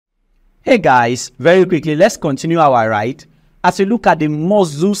Hey guys, very quickly, let's continue our ride. As we look at the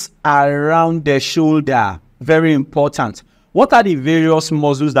muscles around the shoulder, very important. What are the various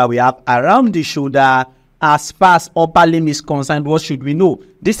muscles that we have around the shoulder as far as upper limb is concerned? What should we know?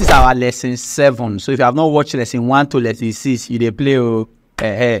 This is our lesson 7. So if you have not watched lesson 1 to lesson 6, you dey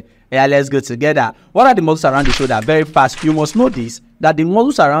play. Yeah, let's go together. What are the muscles around the shoulder? Very fast. You must know this, that the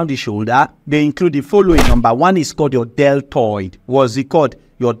muscles around the shoulder, they include the following. Number 1 is called your deltoid. What's it called?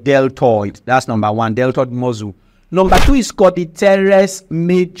 Your deltoid. That's number 1, deltoid muscle. Number 2 is called the teres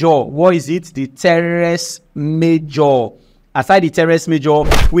major. What is it? The teres major. Aside the teres major,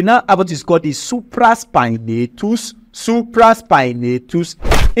 we now have what is called the supraspinatus,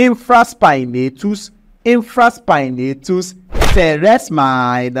 infraspinatus, teres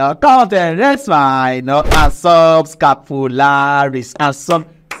minor, teres minor, and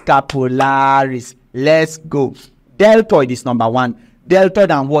subscapularis, Let's go. Deltoid is number 1. Deltoid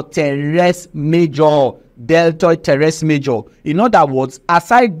and what? Teres major. Deltoid, teres major. In other words,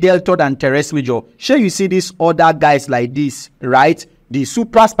 aside deltoid and teres major, sure you see these other guys like this, right? The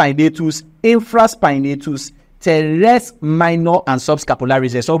supraspinatus, infraspinatus, teres minor, and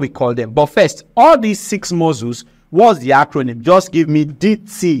subscapularis. That's what we call them. But first, all these 6 muscles, what's the acronym? Just give me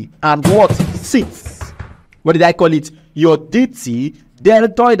DT and what? SITS. What did I call it? Your DT,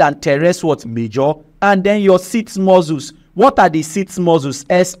 deltoid and teres what? Major, and then your SITS muscles. What are the SITS muscles?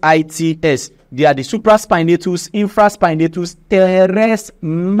 SITS. They are the supraspinatus, infraspinatus, teres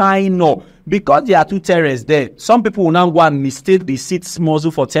minor. Because there are 2 teres there, some people will now go and mistake the SITS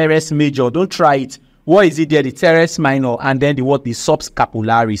muscle for teres major. Don't try it. What is it there? The teres minor, and then the what? The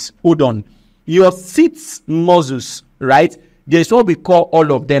subscapularis. Hold on. Your SITS muscles, right? There's what we call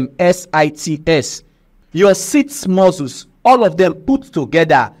all of them SITS. Your SITS muscles, all of them put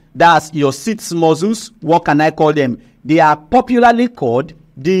together, that's your SITS muscles. What can I call them? They are popularly called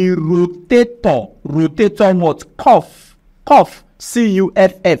the rotator what? Cuff,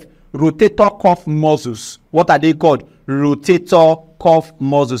 CUFF, rotator cuff muscles. What are they called? Rotator cuff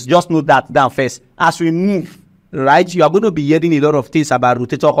muscles. Just note that down first. As we move, right, you are going to be hearing a lot of things about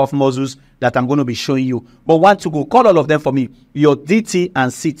rotator cuff muscles that I'm going to be showing you. But want to go, call all of them for me. Your DT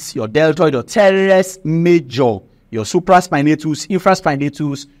and SITS, your deltoid, your teres major, your supraspinatus,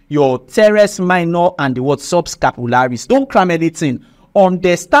 infraspinatus, your teres minor, and the what? Subscapularis. Don't cram anything.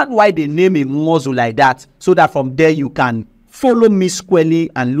 Understand why they name a muscle like that, so that from there you can follow me squarely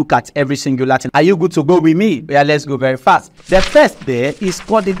and look at every singular thing. Are you good to go with me? Yeah, let's go very fast. The first there is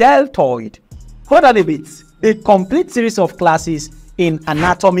called the deltoid. Hold on a bit. A complete series of classes in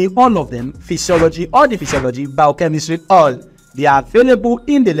anatomy, all of them, physiology, all the physiology, biochemistry, all. They are available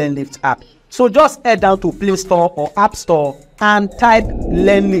in the LearnLift app. So just head down to Play Store or App Store and type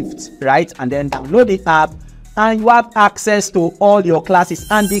LearnLift, right? And then download the app, and you have access to all your classes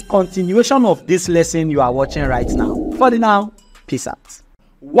and the continuation of this lesson you are watching right now. For the now, peace out.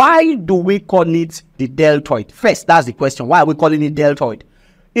 Why do we call it the deltoid? First, that's the question. Why are we calling it deltoid?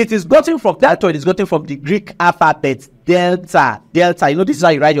 It is gotten from deltoid. It's gotten from the Greek alphabet delta. Delta. You know, this is how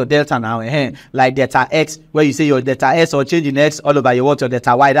you write your delta now. Like delta X, where you say your delta S or changing X all over your what? Your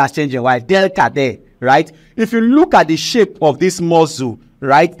delta Y. That's changing Y. Delta there, right? If you look at the shape of this muscle,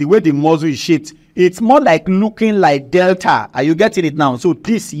 right, the way the muscle is shaped, it's more like looking like delta. Are you getting it now? So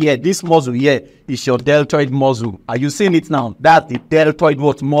this here, this muscle here is your deltoid muscle. Are you seeing it now? That's the deltoid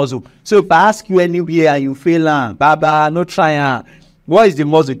what? Muscle. So if I ask you anywhere and you fail, baba, no try. What is the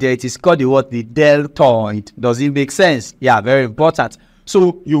muscle there? It is called the what? The deltoid. Does it make sense? Yeah, very important.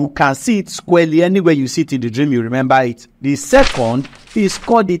 So you can see it squarely anywhere you see it in the dream, you remember it. The second is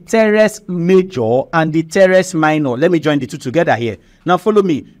called the teres major and the teres minor. Let me join the 2 together here. Now follow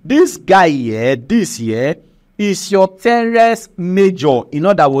me. This guy here, this here, is your teres major. In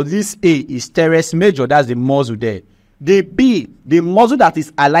other words, this A is teres major. That's the muscle there. The B, the muscle that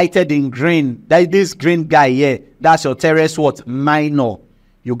is highlighted in green, that is this green guy here, that's your teres what? Minor.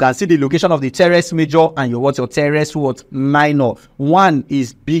 You can see the location of the teres major and your what? Your teres what? Minor. One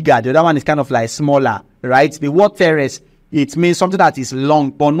is bigger, the other one is kind of like smaller, right? The word teres, it means something that is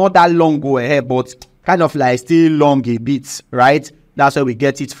long, but not that long go ahead, but kind of like still long a bit, right? That's where we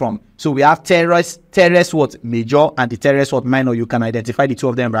get it from. So we have teres what? Major, and the teres what? Minor. You can identify the 2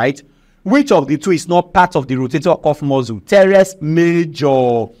 of them, right? Which of the 2 is not part of the rotator cuff muscle? Teres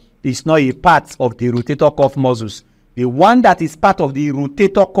major is not a part of the rotator cuff muscles. The one that is part of the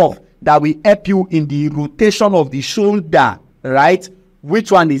rotator cuff that will help you in the rotation of the shoulder, right?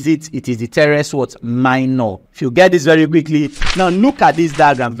 Which one is it? It is the teres what? Minor. If you get this very quickly, now look at this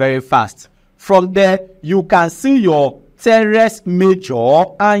diagram very fast. From there, you can see your teres major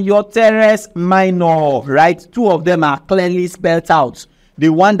and your teres minor, right? 2 of them are clearly spelled out. The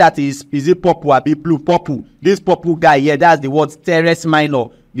one that is it purple, be blue, purple. This purple guy here, that's the word teres minor.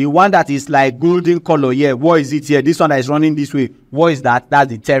 The one that is like golden color here, what is it here? This one that is running this way, what is that? That's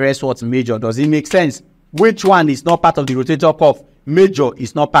the teres what major. Does it make sense? Which one is not part of the rotator cuff? Major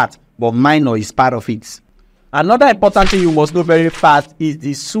is not part, but minor is part of it. Another important thing you must know very fast is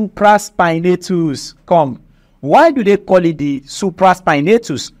the supraspinatus. Come. Why do they call it the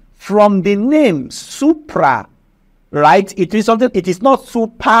supraspinatus? From the name supra, right? It is something, it is not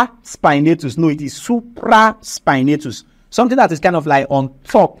supraspinatus. No, it is supraspinatus. Something that is kind of like on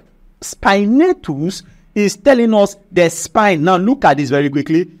top. Spinatus is telling us the spine. Now look at this very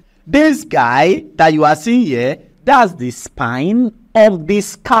quickly. This guy that you are seeing here, that's the spine of the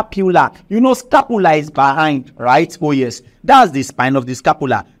scapula. You know, scapula is behind, right? Oh yes, that's the spine of the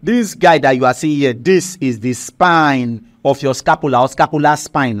scapula. This guy that you are seeing here, this is the spine of your scapula or scapular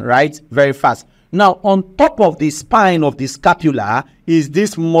spine, right? Very fast. Now, on top of the spine of the scapula is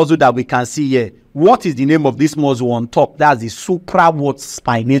this muscle that we can see here. What is the name of this muscle on top? That's the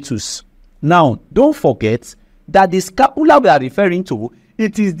supraspinatus. Now, don't forget that the scapula we are referring to,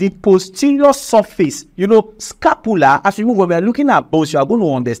 it is the posterior surface. You know, scapula, as we move, when we are looking at bones, you are going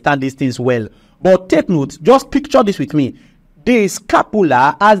to understand these things well. But take note, just picture this with me. The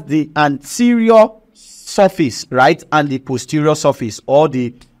scapula has the anterior surface, right? And the posterior surface, or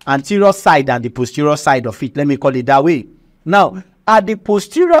the anterior side and the posterior side of it. Let me call it that way. Now, at the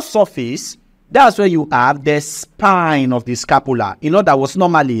posterior surface, that's where you have the spine of the scapula. You know, that was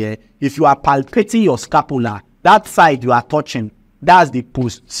normally, if you are palpating your scapula, that side you are touching, that's the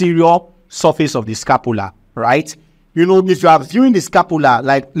posterior surface of the scapula, right? You know, if you are viewing the scapula,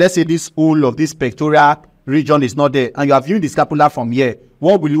 like let's say this whole of this pectoral region is not there, and you are viewing the scapula from here,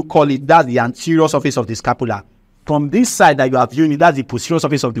 what will you call it? That's the anterior surface of the scapula. From this side that you are viewing it, that's the posterior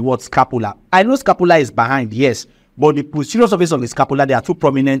surface of the word scapula. I know scapula is behind, yes, but the posterior surface of the scapula, there are two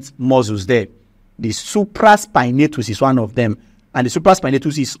prominent muscles there. The supraspinatus is one of them, and the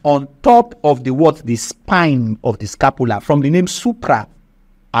supraspinatus is on top of the what? The spine of the scapula. From the name supra,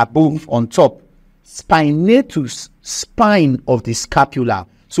 above, on top. Spinatus, spine of the scapula.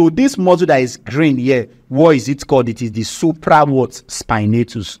 So this muscle that is green here, what is it called? It is the supra what?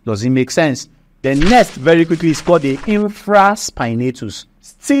 Spinatus. Does it make sense? The next, very quickly, is called the infraspinatus.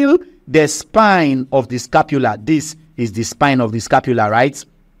 Still the spine of the scapula. This is the spine of the scapula, right?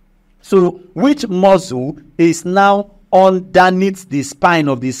 So which muscle is now underneath the spine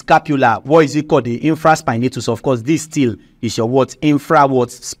of the scapula? What is it called? The infraspinatus. Of course, this still is your what? Infra what?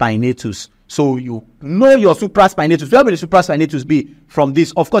 Spinatus. So you know your supraspinatus. Where will the supraspinatus be from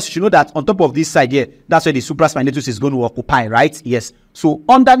this? Of course, you should know that on top of this side here, that's where the supraspinatus is going to occupy, right? Yes. So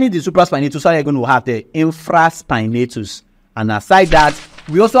underneath the supraspinatus, you're going to have the infraspinatus. And aside that,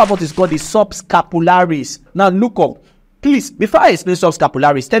 we also have what is called the subscapularis. Now look up. Please, before I explain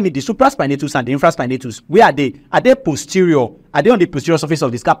subscapularis, tell me the supraspinatus and the infraspinatus, where are they? Are they posterior? Are they on the posterior surface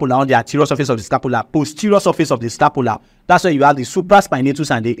of the scapula, on the anterior surface of the scapula? Posterior surface of the scapula. That's where you have the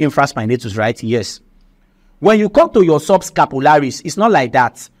supraspinatus and the infraspinatus, right? Yes. When you come to your subscapularis, it's not like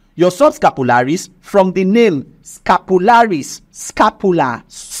that. Your subscapularis, from the name scapularis, scapula,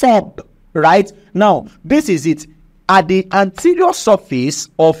 sub, right? Now, this is it. At the anterior surface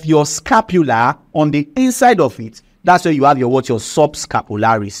of your scapula, on the inside of it, that's where you have your what? Your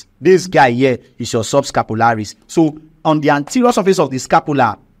subscapularis. This guy here is your subscapularis. So on the anterior surface of the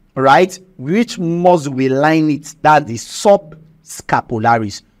scapula, right, which muscle will line it? That's the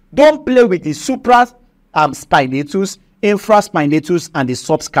subscapularis. Don't play with the supraspinatus, infraspinatus, and the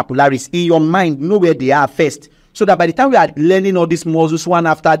subscapularis. In your mind, know where they are first, so that by the time we are learning all these muscles one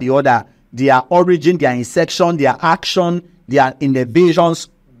after the other, their origin, their insertion, their action, their innervations,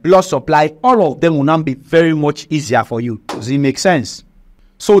 blood supply, all of them will now be very much easier for you. Does it make sense?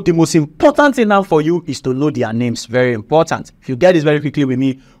 So the most important thing now for you is to know their names. Very important. If you get this very quickly with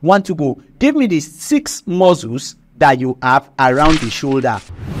me, 1 to go. Give me the 6 muscles that you have around the shoulder.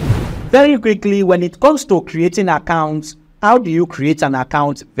 Very quickly, when it comes to creating accounts, how do you create an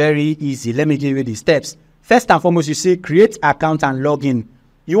account? Very easy. Let me give you the steps. First and foremost, you see create account and log in.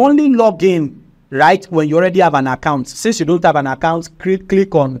 You only log in, right, when you already have an account. Since you don't have an account,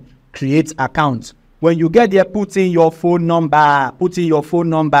 click on create account. When you get there, put in your phone number. Put in your phone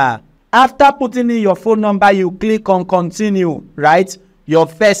number. After putting in your phone number, you click on continue, right? Your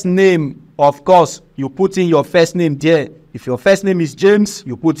first name, of course, you put in your first name there. If your first name is James,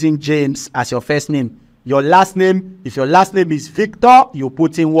 you put in James as your first name. Your last name, if your last name is Victor, you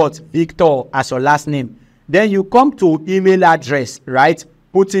put in what? Victor as your last name. Then you come to email address, right?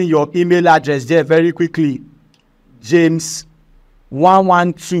 Put in your email address there very quickly.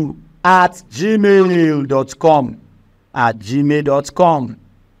 James112@gmail.com. gmail.com.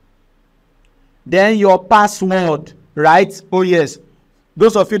 Then your password, right? Oh yes,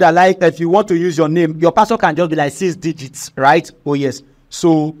 those of you that like, if you want to use your name, your password can just be like 6 digits, right? Oh yes.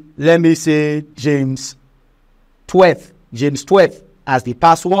 So let me say James 12 as the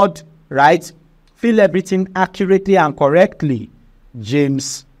password, right? Fill everything accurately and correctly.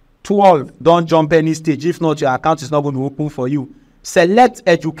 James 12. Don't jump any stage. If not, your account is not going to open for you. Select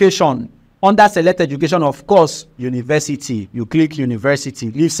education. Under select education, of course, university. You click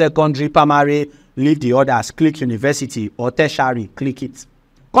university. Leave secondary, primary, leave the others. Click university or tertiary. Click it.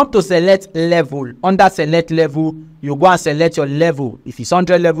 Come to select level. Under select level, you go and select your level. If it's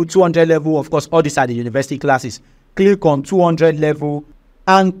 100 level, 200 level, of course, all these are the university classes. Click on 200 level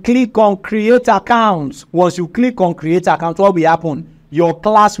and click on create account. Once you click on create account, what will happen? Your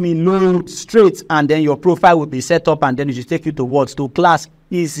class will load straight and then your profile will be set up and then it will take you to what? To class.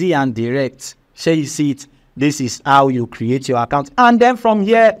 Easy and direct. Shall you see it? This is how you create your account. And then from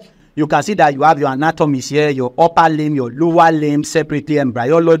here, you can see that you have your anatomies here, your upper limb, your lower limb, separately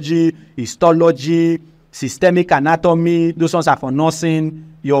embryology, histology, systemic anatomy. Those ones are for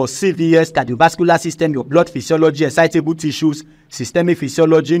nursing. Your CVS, cardiovascular system, your blood physiology, excitable tissues, systemic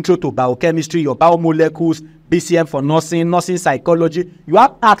physiology, intro to biochemistry, your biomolecules, BCM for nursing, nursing psychology. You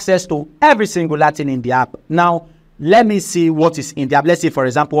have access to every single thing in the app. Now, let me see what is in the app. Let's say, for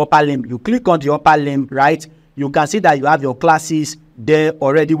example, upper limb. You click on the upper limb, right? You can see that you have your classes there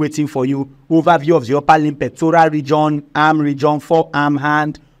already waiting for you. Overview of the upper limb, pectoral region, arm region, forearm,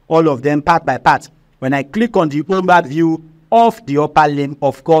 hand, all of them part by part. When I click on the overview of the upper limb,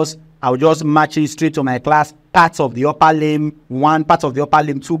 of course, I'll just match it straight to my class. Parts of the upper limb, 1, part of the upper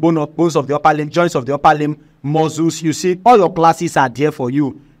limb, 2, bones of the upper limb, joints of the upper limb, muscles. You see, all your classes are there for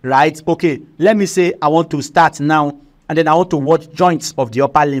you. Right? Okay, let me say I want to start now and then I want to watch joints of the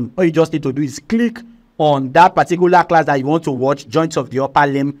upper limb. All you just need to do is click on that particular class that you want to watch, joints of the upper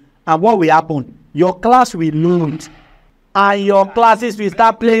limb, and what will happen? Your class will load and your classes will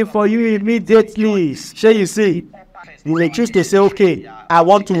start playing for you immediately. Shall you see? You may choose to say, okay, I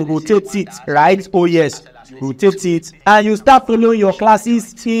want to rotate it, right? Oh yes, rotate it, and you start following your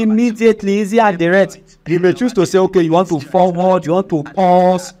classes immediately, easy and direct. You may choose to say, okay, you want to forward, you want to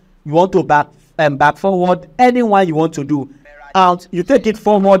pause, you want to back forward, anyone you want to do. And you take it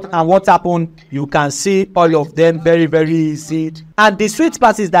forward, and what happened? You can see all of them very, very easy. And the sweet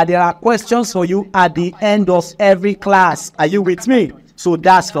part is that there are questions for you at the end of every class. Are you with me? So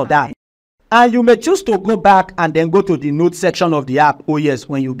that's for that. And you may choose to go back and then go to the notes section of the app. Oh yes,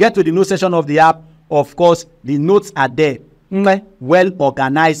 when you get to the notes section of the app, of course, the notes are there, well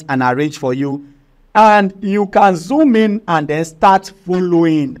organized and arranged for you. And you can zoom in and then start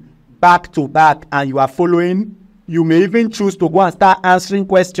following back to back, and you are following. You may even choose to go and start answering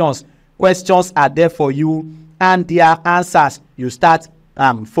questions. Questions are there for you and their answers. You start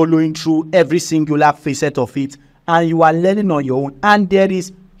following through every singular facet of it, and you are learning on your own. And there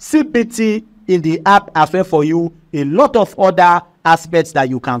is CPT in the app as well for you. A lot of other aspects that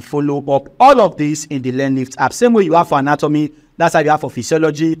you can follow up. All of this in the LearnLift app. Same way you have for anatomy, that's how you have for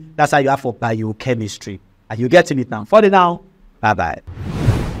physiology, that's how you have for biochemistry. Are you getting it now? For the now, bye-bye.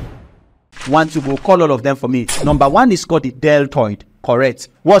 Want to go call all of them for me. Number 1 is called the deltoid. Correct.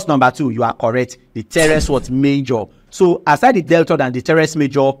 What's number 2? You are correct. The teres was major. So aside the deltoid and the teres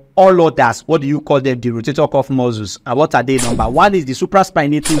major, all others, what do you call them? The rotator cuff muscles. And what are they? Number 1 is the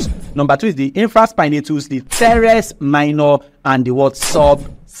supraspinatus. Number 2 is the infraspinatus, the teres minor, and the what?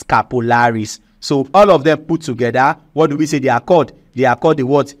 Subscapularis. So all of them put together, what do we say they are called? They are called the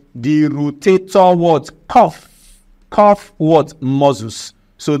what? The rotator what? Cuff what? Muscles.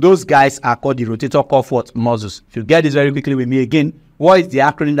 So those guys are called the rotator cuff what? Muscles. If you get this very quickly with me again, what is the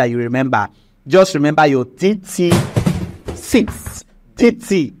acronym that you remember? Just remember your DT, sits,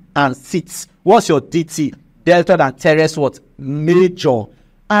 DT and sits. What's your DT? Deltoid and teres what? Major.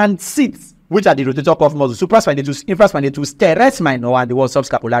 And sits, which are the rotator cuff muscles, supraspinatus, infraspinatus, teres minor, and the what?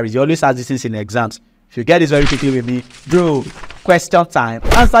 Subscapularis. You always ask these things in exams. If you get this very quickly with me, bro, question time.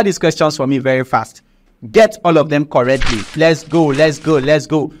 Answer these questions for me very fast. Get all of them correctly. Let's go, let's go, let's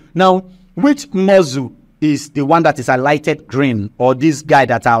go. Now, which muscle is the one that is highlighted green, or this guy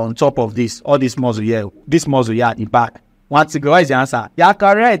that are on top of this, or this muscle here? This muscle here at the back. Want to go? What is the answer? Yeah,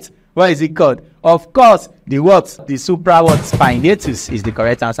 correct. What is it called? Of course, the what? The supra what? Spinatus is the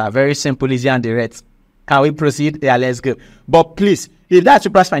correct answer. Very simple, easy and direct. Can we proceed? Yeah, let's go. But please, if that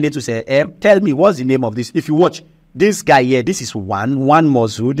supraspinatus, tell me what's the name of this. If you watch this guy here, this is one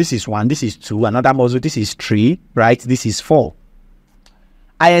muscle, this is 1, this is 2, another muscle, this is 3, right? This is 4.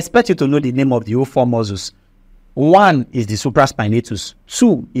 I expect you to know the name of the whole 4 muscles. 1 is the supraspinatus,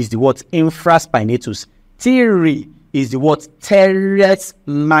 2 is the what? Infraspinatus, 3 is the what? Teres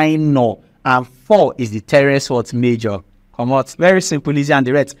minor. And 4 is the teres what? Major. Come on. Very simple, easy, and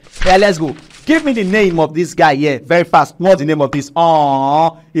the rest. Yeah, let's go. Give me the name of this guy here. Very fast. What's the name of this?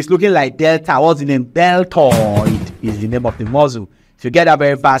 Oh, it's looking like delta. What's the name? Deltoid is the name of the muscle. If you get that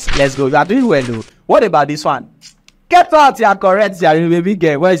very fast, let's go. You are doing well, though. What about this one? Get out, you are correct. You are baby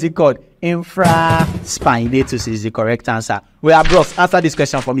girl. What is it called? Infraspinatus is the correct answer. Well, bros, answer this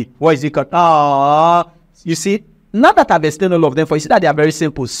question for me. What is it called? Oh, you see, now that I've explained all of them for you, see that they are very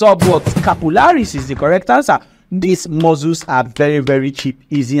simple. Subscapularis is the correct answer. These muscles are very, very cheap,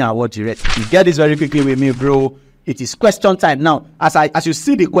 easy, and what direct. You get this very quickly with me, bro. It is question time now. As you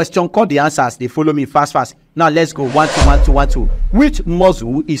see the question, call the answers. They follow me fast. Now let's go. 1, 2, 1, 2, 1, 2. Which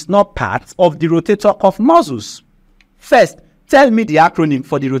muscle is not part of the rotator cuff muscles? First, tell me the acronym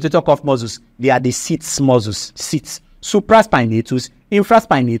for the rotator cuff muscles. They are the sits muscles. Sits. Supraspinatus,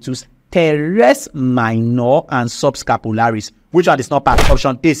 infraspinatus, teres minor, and subscapularis. Which one is not part?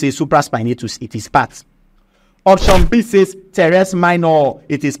 Option A says supraspinatus. It is part. Option B says teres minor.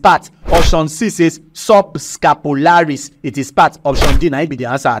 It is part. Option C says subscapularis. It is part. Option D now be the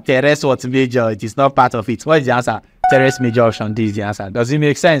answer. Teres what? Major. It is not part of it. What is the answer? Teres major. Option D is the answer. Does it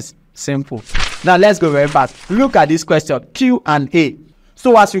make sense? Simple. Now let's go very fast. Look at this question. Q and A.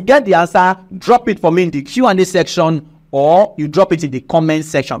 So as you get the answer, drop it for me in the Q&A section, or you drop it in the comment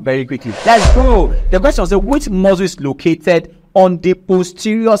section very quickly. Let's go. The question says, which muscle is located on the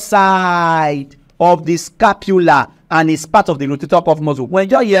posterior side of the scapula and is part of the rotator cuff muscle? When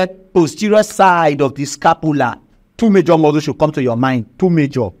you hear posterior side of the scapula, 2 major muscles should come to your mind. 2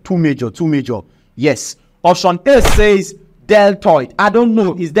 major. Yes. Option A says deltoid. I don't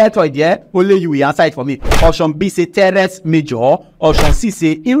know. Is deltoid there? Only you will answer it for me. Option B say teres major. Option C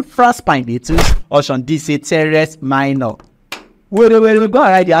say infraspinatus. Option D say teres minor. Well, go and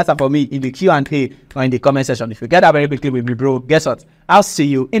write the answer for me in the Q&A or in the comment section. If you get that very quickly with me, bro, guess what? I'll see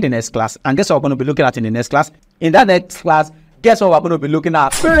you in the next class. And guess what we're going to be looking at in the next class? In that next class, guess what we're going to be looking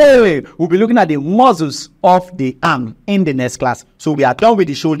at? We'll be looking at the muscles of the arm in the next class. So we are done with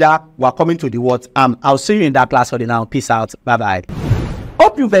the shoulder. We're coming to the what? Arm. I'll see you in that class for the now. Peace out. Bye-bye.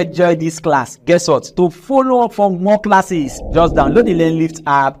 Hope you've enjoyed this class. Guess what? To follow up for more classes, just download the LearnLift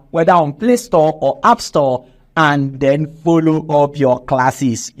app, whether on Play Store or App Store, and then follow up your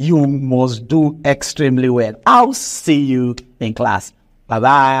classes. You must do extremely well. I'll see you in class.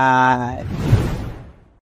 Bye-bye.